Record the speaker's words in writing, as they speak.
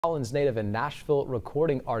Collins native and Nashville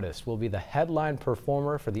recording artist will be the headline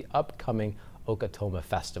performer for the upcoming Okatoma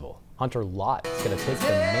Festival. Hunter Lott is going to take the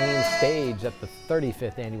main stage at the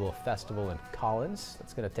 35th annual festival in Collins.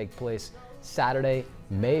 That's going to take place Saturday,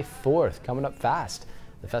 May 4th, coming up fast.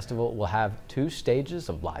 The festival will have 2 stages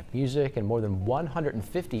of live music and more than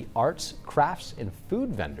 150 arts, crafts, and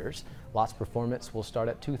food vendors. Lott's performance will start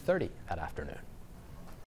at 2:30 that afternoon.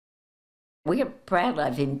 We're proud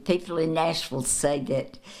of him. People in Nashville say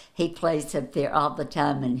that he plays up there all the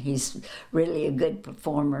time and he's really a good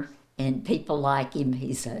performer and people like him.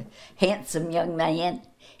 He's a handsome young man,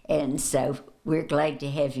 and so we're glad to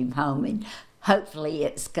have him home, and hopefully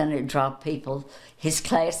it's going to draw people, his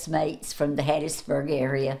classmates from the Hattiesburg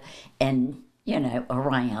area and,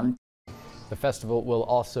 around. The festival will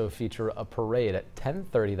also feature a parade at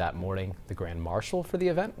 10:30 that morning. The Grand Marshal for the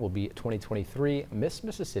event will be 2023 Miss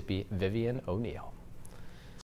Mississippi Vivian O'Neill.